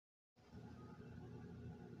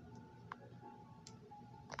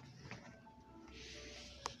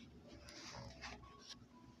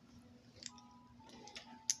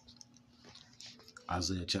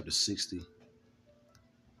Isaiah chapter 60,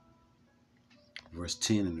 verse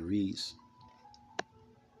 10, and it reads,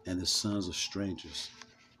 "And the sons of strangers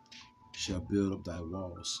shall build up thy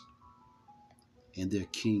walls, and their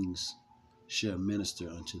kings shall minister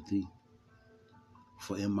unto thee.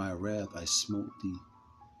 For in my wrath I smote thee,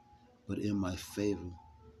 but in my favor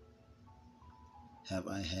have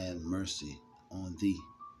I had mercy on thee."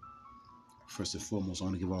 First and foremost, I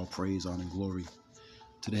want to give all praise, honor, and glory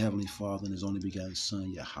to the Heavenly Father and His only begotten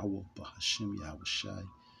Son, Yahweh, Bahashem, Yahweh Shai,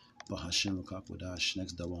 Bahashem, Rakakwadash.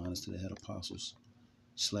 Next, double honors to the head apostles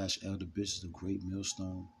 / elder bishops of Great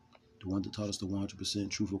Millstone, the one that taught us the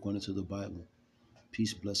 100% truth according to the Bible.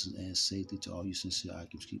 Peace, blessings, and safety to all you sincere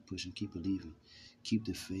icons. Keep pushing, keep believing, keep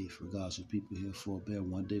the faith. Regardless of people here forbear,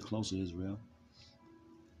 one day closer, Israel.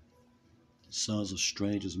 Sons of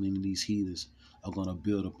strangers, meaning these heathens, are going to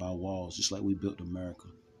build up our walls just like we built America.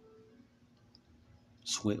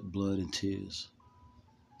 Sweat, blood, and tears.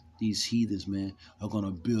 These heathens, man, are going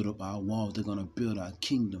to build up our walls. They're going to build our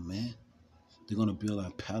kingdom, man. They're going to build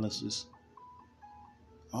our palaces.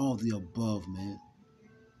 All the above, man.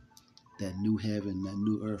 That new heaven, that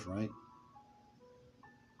new earth, right?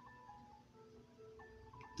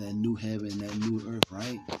 That new heaven, that new earth,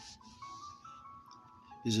 right?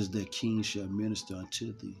 This is that king shall minister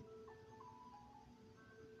unto thee.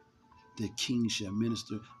 The king shall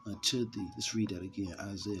minister unto thee. Let's read that again.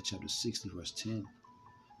 Isaiah chapter 60, verse 10.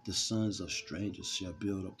 The sons of strangers shall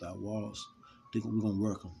build up thy walls. We're going to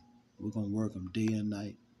work them. We're going to work them day and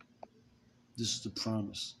night. This is the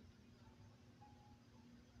promise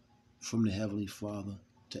from the Heavenly Father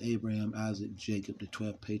to Abraham, Isaac, Jacob, the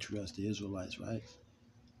 12 patriarchs, the Israelites, right?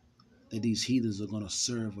 That these heathens are going to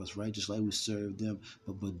serve us, right? Just like we serve them,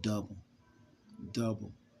 but double.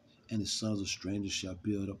 Double. And the sons of strangers shall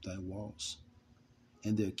build up thy walls,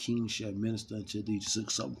 and their kings shall minister unto thee. Just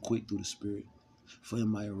something quick through the Spirit. For in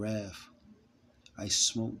my wrath I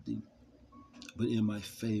smote thee, but in my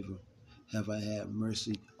favor have I had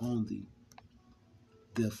mercy on thee.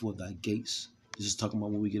 Therefore thy gates, this is talking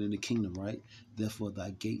about when we get in the kingdom, right? Therefore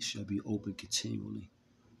thy gates shall be open continually.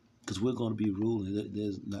 Because we're going to be ruling.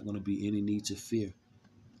 There's not going to be any need to fear.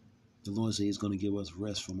 The Lord says He's going to give us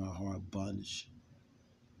rest from our hard bondage.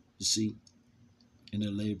 You see, and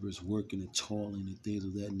their labor is working and toiling and things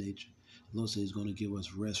of that nature. The Lord says He's going to give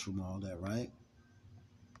us rest from all that, right?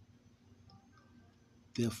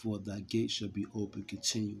 Therefore thy gates shall be open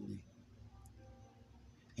continually,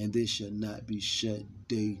 and they shall not be shut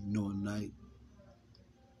day nor night,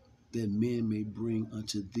 that men may bring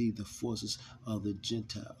unto thee the forces of the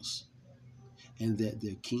Gentiles, and that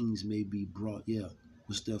their kings may be brought. Yeah,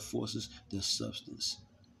 what's their forces? Their substance.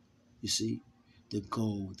 You see, the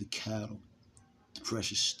gold, the cattle, the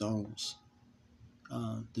precious stones,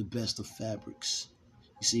 the best of fabrics.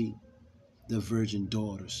 You see, the virgin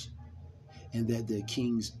daughters, and that their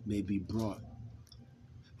kings may be brought.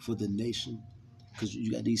 For the nation, because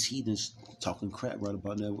you got these heathens talking crap right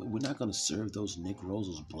about now. We're not going to serve those Negroes,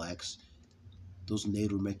 those blacks, those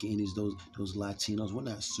Native Americans, those Latinos. We're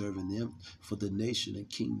not serving them. For the nation and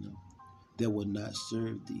kingdom that will not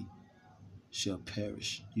serve thee shall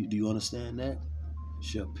perish. Do you understand that?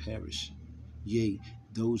 Shall perish. Yea,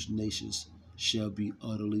 those nations shall be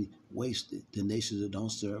utterly wasted. The nations that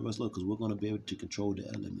don't serve us, look, because we're going to be able to control the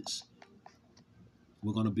elements.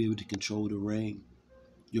 We're going to be able to control the rain.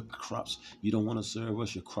 Your crops, you don't want to serve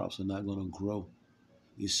us, your crops are not going to grow.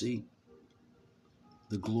 You see,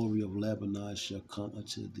 the glory of Lebanon shall come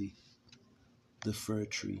unto thee, the fir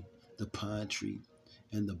tree, the pine tree,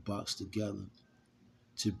 and the box together,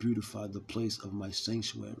 to beautify the place of my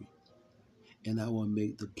sanctuary. And I will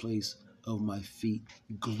make the place of my feet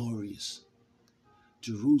glorious.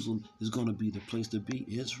 Jerusalem is going to be the place to be.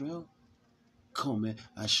 Israel, come on, man.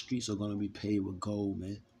 Our streets are going to be paved with gold,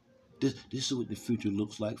 man. This is what the future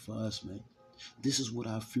looks like for us, man. This is what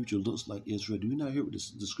our future looks like, Israel. Do you not hear what the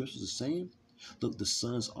scriptures are saying? Look, the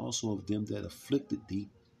sons also of them that afflicted thee,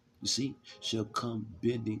 you see, shall come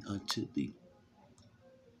bending unto thee.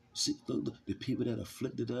 See, look, the people that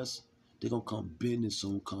afflicted us, they're going to come bending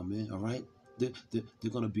soon come in, all right? They're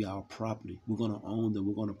going to be our property. We're going to own them.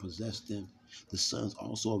 We're going to possess them. The sons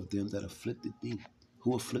also of them that afflicted thee.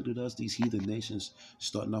 Who afflicted us? These heathen nations,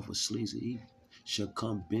 starting off with sleazy, shall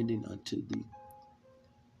come bending unto thee.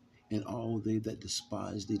 And all they that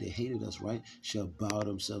despise thee, they hated us, right, shall bow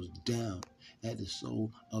themselves down at the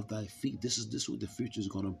sole of thy feet. This is what the future is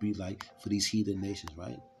going to be like for these heathen nations,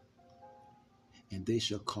 right? And they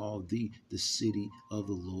shall call thee the city of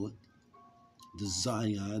the Lord, the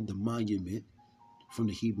Zion, the monument, from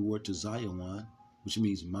the Hebrew word to Zion, which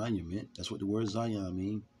means monument. That's what the word Zion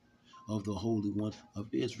means. of the Holy One of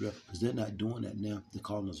Israel, because they're not doing that now. They're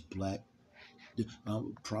calling us black.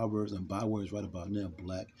 Proverbs and bywords right about now,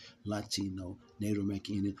 black, Latino, Native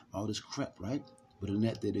American, all this crap, right? But in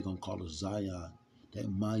that day, they're going to call us Zion, that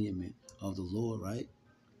monument of the Lord, right?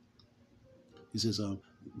 He says, look,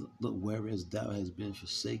 whereas thou hast been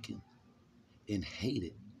forsaken and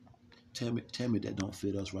hated. Tell me that don't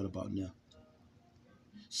fit us right about now.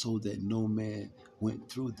 So that no man went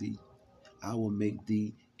through thee, I will make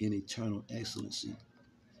thee in eternal excellency,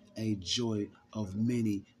 a joy of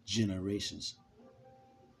many generations.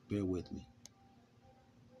 Bear with me.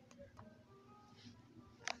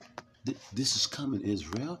 This is coming,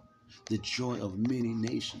 Israel. The joy of many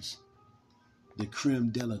nations. The creme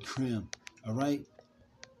de la creme. All right?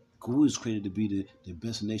 We was created to be the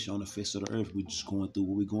best nation on the face of the earth. We're just going through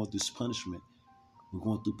what we're going through is punishment. We're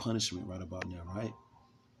going through punishment right about now, right?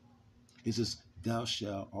 It says, thou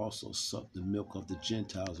shalt also suck the milk of the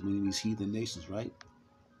Gentiles, meaning these heathen nations, right?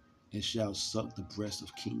 And shalt suck the breast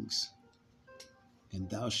of kings. And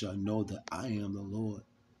thou shalt know that I am the Lord.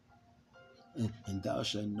 And thou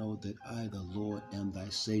shalt know that I, the Lord, am thy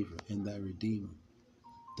Savior and thy Redeemer,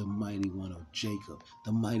 the mighty one of Jacob.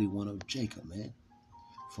 The mighty one of Jacob, man.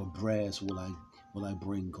 For brass will I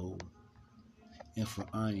bring gold, and for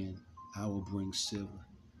iron I will bring silver.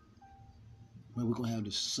 Man, we're gonna have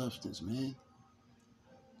the substance, man.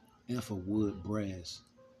 And for wood, brass,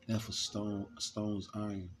 and for stones,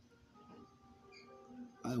 iron.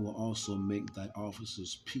 I will also make thy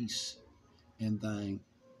officers peace, and thine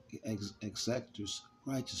exactors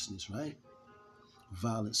righteousness, right?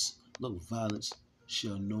 Violence, look, violence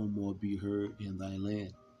shall no more be heard in thy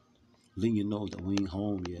land. Letting you know that we ain't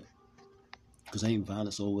home yet. Because ain't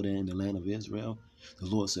violence over there in the land of Israel. The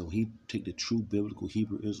Lord said when he take the true biblical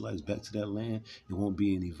Hebrew Israelites back to that land, there won't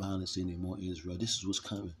be any violence anymore, Israel. This is what's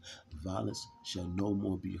coming. Violence shall no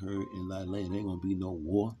more be heard in thy land. There ain't going to be no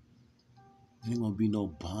war. There ain't going to be no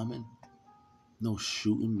bombing, no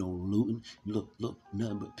shooting, no looting. Look,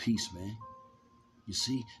 nothing but peace, man. You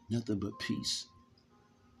see, nothing but peace.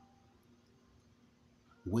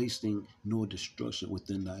 Wasting nor destruction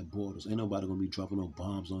within thy borders. Ain't nobody going to be dropping no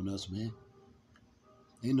bombs on us, man.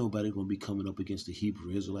 Ain't nobody going to be coming up against the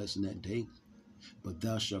Hebrew Israelites in that day. But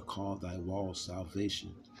thou shalt call thy walls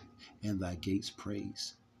salvation, and thy gates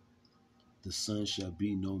praise. The sun shall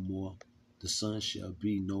be no more. The sun shall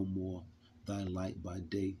be no more thy light by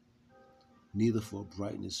day. Neither for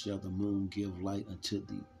brightness shall the moon give light unto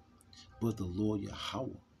thee. But the Lord Yahweh,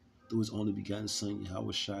 through his only begotten Son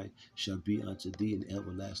Yahweh Shai, shall be unto thee an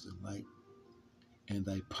everlasting light, and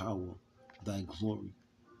thy power, thy glory.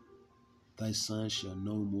 Thy sun shall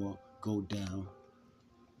no more go down.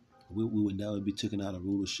 We will never be taken out of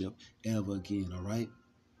rulership ever again, all right?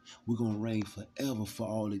 We're going to reign forever for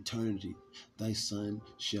all eternity. Thy sun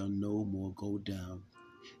shall no more go down,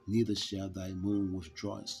 neither shall thy moon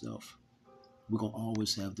withdraw itself. We're going to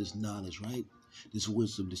always have this knowledge, right? This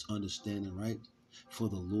wisdom, this understanding, right? For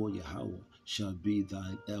the Lord Yahweh shall be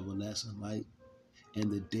thine everlasting light, and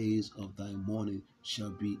the days of thy mourning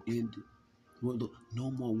shall be ended. Well, look,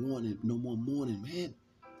 no more warning, no more mourning, man.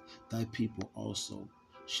 Thy people also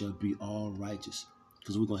shall be all righteous,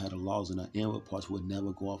 because we're going to have the laws in our inward parts will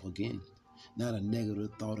never go off again. Not a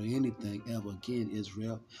negative thought or anything ever again,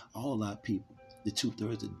 Israel. All our people, the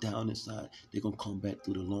 2/3 are down inside, they're going to come back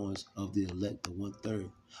through the loins of the elect, the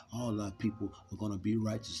 1/3. All our people are going to be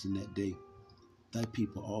righteous in that day. Thy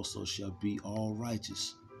people also shall be all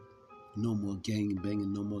righteous. No more gang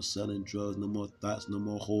banging, no more selling drugs, no more thoughts, no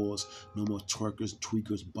more whores, no more twerkers,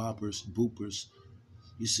 tweakers, boppers, boopers.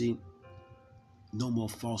 You see, no more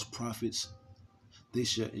false prophets. They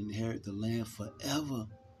shall inherit the land forever.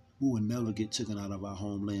 We will never get taken out of our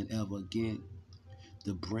homeland ever again.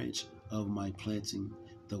 The branch of my planting,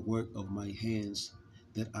 the work of my hands,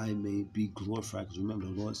 that I may be glorified. Because remember,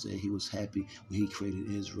 the Lord said he was happy when he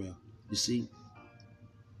created Israel. You see,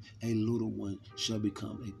 a little one shall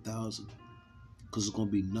become 1,000. Because there's going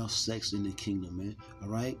to be enough sex in the kingdom, man. All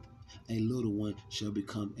right? A little one shall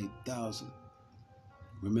become 1,000.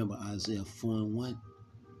 Remember Isaiah 4:1.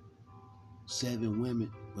 7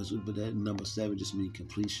 women, but that number 7 just means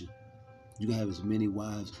completion. You can have as many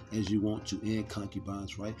wives as you want to and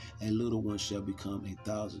concubines, right? A little one shall become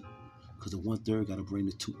 1,000. Because the 1/3 got to bring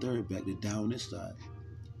the 2/3 back to down this side.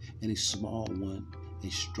 And a small one, a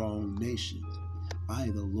strong nation. I,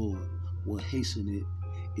 the Lord, will hasten it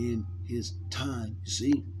in his time. You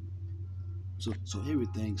see? So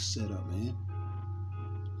everything's set up, man.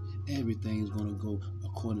 Everything's going to go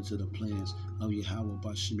according to the plans of Yahweh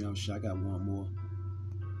Bashim Yahushua. I got one more.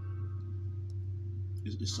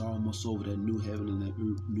 It's almost over, that new heaven and that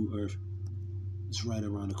new earth. It's right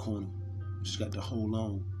around the corner. You just got to hold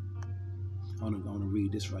on. I want to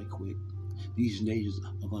read this right quick. These nations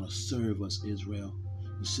are going to serve us, Israel.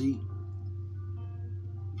 You see,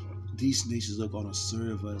 these nations are going to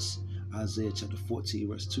serve us. Isaiah chapter 14,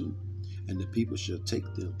 verse 2. And the people shall take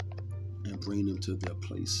them and bring them to their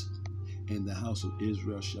place. And the house of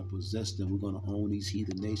Israel shall possess them. We're going to own these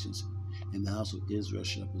heathen nations. And the house of Israel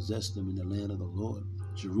shall possess them in the land of the Lord,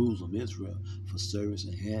 Jerusalem, Israel, for servants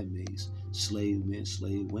and handmaids, slave men,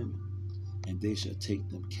 slave women. And they shall take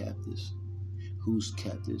them captives, whose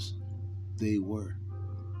captives they were.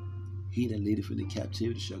 He that leadeth into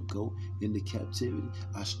captivity shall go into captivity.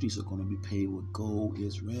 Our streets are going to be paved with gold,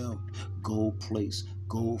 Israel, gold plates,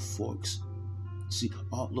 gold forks. See,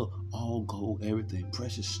 all gold, everything,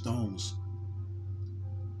 precious stones.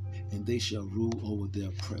 And they shall rule over their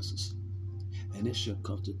oppressors. And it shall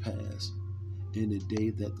come to pass in the day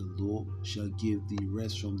that the Lord shall give thee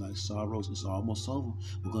rest from thy sorrows. It's almost over.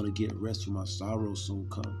 We're going to get rest from our sorrows soon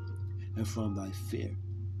come, and from thy fear,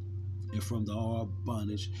 and from the hard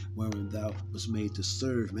bondage wherein thou was made to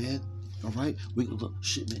serve, man. All right, we can look,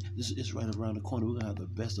 shit, man. This is right around the corner. We're gonna have the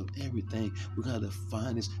best of everything. We're gonna have the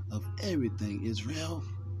finest of everything, Israel.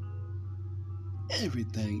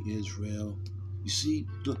 Everything, Israel. You see,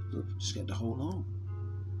 look, just got to hold on.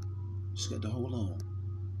 Just got to hold on.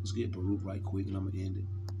 Let's get Baruch right quick, and I'm gonna end it.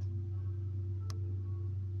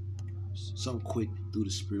 Some quick through the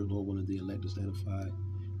Spirit, Lord, one of the elect is edified.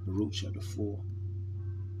 Baruch chapter 4.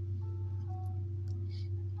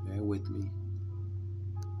 Bear with me.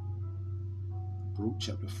 Baruch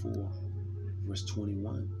chapter 4, verse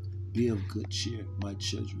 21. Be of good cheer, my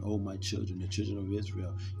children, O my children, the children of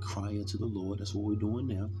Israel. Cry unto the Lord. That's what we're doing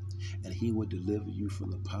now. And he will deliver you from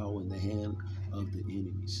the power and the hand of the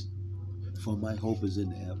enemies. For my hope is in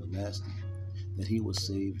the everlasting, that he will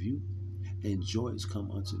save you. And joy is come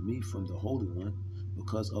unto me from the Holy One,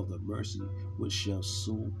 because of the mercy which shall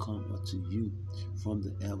soon come unto you from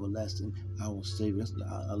the everlasting, our Savior.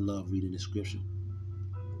 I love reading the scripture.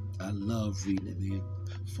 I love reading it, man.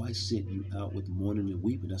 For I sent you out with mourning and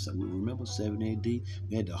weeping. That's how we remember 7 AD.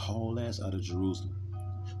 We had to haul ass out of Jerusalem.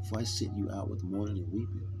 For I sent you out with mourning and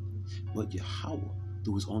weeping. But Yahweh,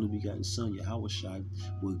 through his only begotten Son, Yahweh Shai,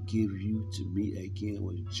 will give you to me again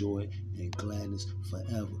with joy and gladness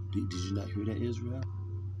forever. Did you not hear that, Israel?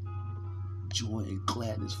 Joy and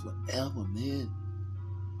gladness forever, man.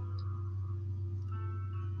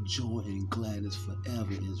 Joy and gladness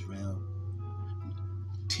forever, Israel.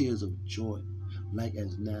 Tears of joy, like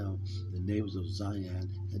as now the neighbors of Zion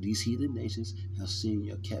and these heathen nations have seen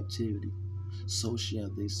your captivity, so shall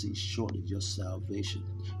they see shortly your salvation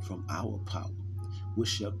from our power, which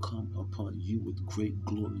shall come upon you with great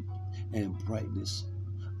glory and brightness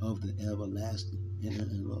of the everlasting.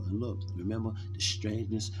 And look, remember the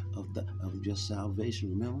strangeness of your salvation.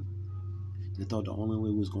 Remember, they thought the only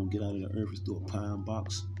way we was gonna get out of the earth is through a pine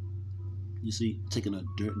box. You see, taking a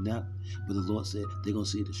dirt nap, but the Lord said they're going to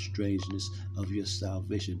see the strangeness of your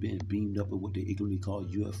salvation being beamed up with what they ignorantly call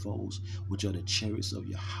UFOs, which are the chariots of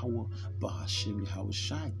Yahweh, Bahashem, Yahweh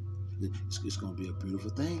Shai. It's going to be a beautiful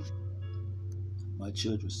thing. My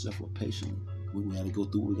children, suffer patiently. We got to go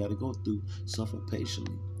through what we got to go through. Suffer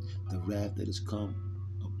patiently. The wrath that has come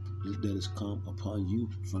upon you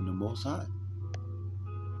from the Most High.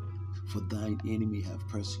 For thine enemy have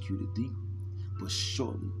persecuted thee, but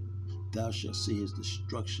shortly thou shalt see his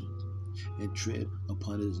destruction and tread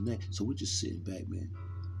upon his neck. So we're just sitting back, man.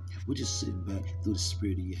 We're just sitting back through the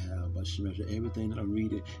Spirit of Yahweh. Everything that I'm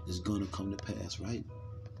reading is going to come to pass, right?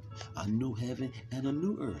 A new heaven and a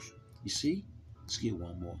new earth. You see? Let's get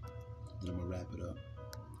one more. Then I'm going to wrap it up.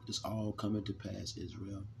 It's all coming to pass,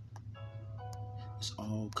 Israel. It's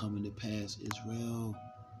all coming to pass, Israel.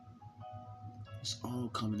 It's all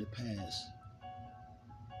coming to pass.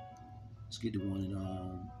 Let's get the one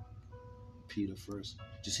in Peter first.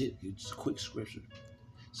 Just a quick scripture.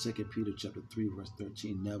 2 Peter chapter 3, verse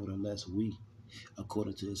 13. Nevertheless, we,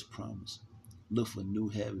 according to his promise, look for new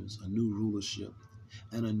heavens, a new rulership,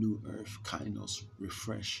 and a new earth. Kainos,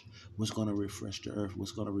 refresh. What's going to refresh the earth?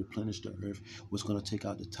 What's going to replenish the earth? What's going to take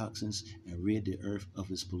out the toxins and rid the earth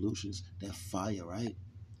of its pollutions? That fire, right?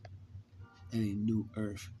 And a new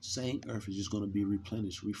earth. Same earth is just going to be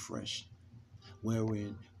replenished, refreshed.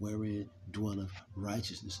 Wherein dwelleth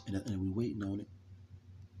righteousness. And we're waiting on it.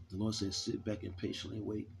 The Lord says, sit back and patiently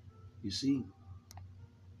wait. You see,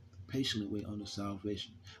 patiently wait on the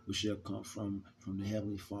salvation which shall come from the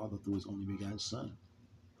Heavenly Father through his only begotten Son.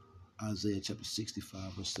 Isaiah chapter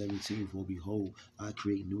 65, verse 17, for behold, I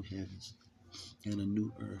create new heavens and a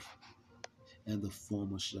new earth, and the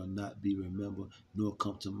former shall not be remembered, nor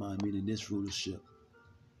come to mind, meaning this rulership.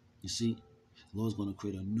 You see, The Lord's going to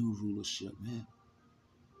create a new rulership, man,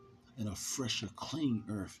 and a fresher, clean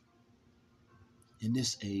earth. In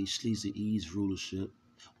this age, sleazy E's rulership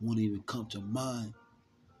won't even come to mind.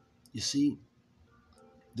 You see,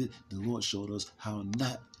 the Lord showed us how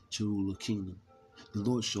not to rule a kingdom. The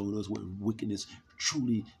Lord showed us what wickedness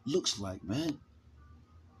truly looks like, man,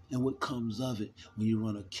 and what comes of it when you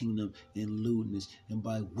run a kingdom in lewdness and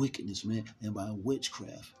by wickedness, man, and by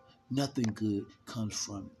witchcraft. Nothing good comes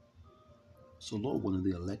from it. So, Lord willing,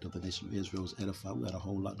 the elect of the nation of Israel is edified. We got a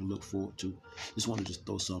whole lot to look forward to. Just want to just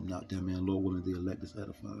throw something out there, man. Lord willing, the elect is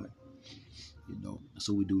edified. You know,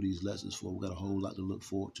 so we do these lessons for. We got a whole lot to look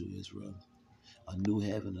forward to, Israel. A new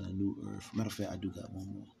heaven and a new earth. Matter of fact, I do got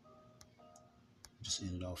one more. Just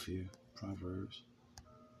end it off here. Proverbs.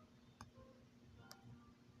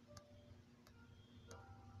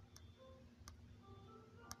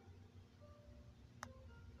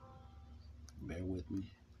 Bear with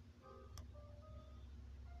me.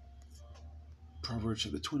 Proverbs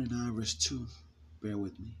chapter 29, verse 2. Bear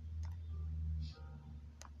with me.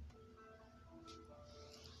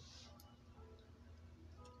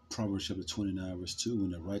 Proverbs chapter 29, verse 2.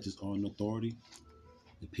 When the righteous are in authority,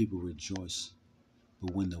 the people rejoice.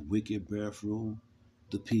 But when the wicked bear rule,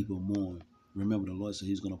 the people mourn. Remember, the Lord said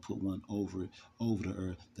he's going to put one over the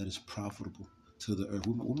earth that is profitable to the earth.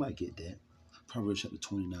 We might get that. Proverbs chapter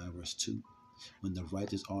 29, verse 2. When the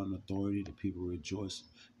righteous are in authority, the people rejoice.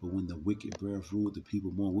 But when the wicked bear rule, the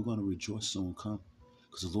people mourn. We're going to rejoice soon come.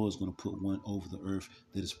 Because the Lord is going to put one over the earth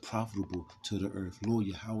that is profitable to the earth. Lord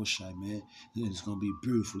Yahushua, man. And it's going to be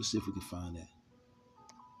beautiful. Let's see if we can find that.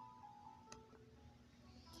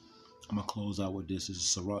 I'm going to close out with this. This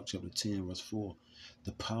is Sirach chapter 10, verse 4.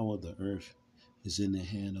 The power of the earth is in the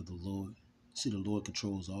hand of the Lord. See, the Lord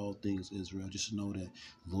controls all things, Israel. Just know that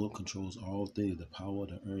the Lord controls all things. The power of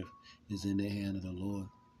the earth is in the hand of the Lord.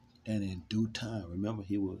 And in due time, remember,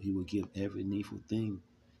 he will give every needful thing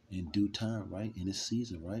in due time, right? In its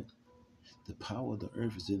season, right? The power of the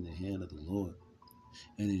earth is in the hand of the Lord.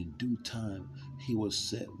 And in due time, he will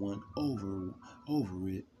set one over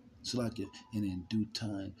it. So like it, and in due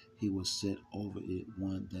time, he will set over it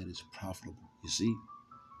one that is profitable. You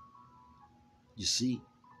see,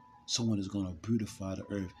 someone is going to beautify the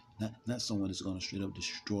earth, not someone that's going to straight up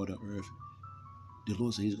destroy the earth. The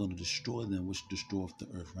Lord said he's going to destroy them which destroyeth the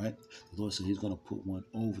earth, right? The Lord said he's going to put one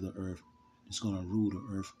over the earth. It's going to rule the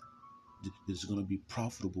earth. It's going to be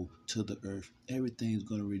profitable to the earth. Everything is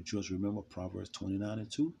going to rejoice. Remember Proverbs 29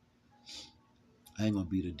 and 2? I ain't going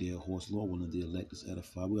to beat a dead horse. Lord willing, the elect is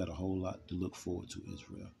edified. We got a whole lot to look forward to,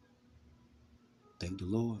 Israel. Thank the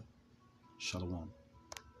Lord. Shalom.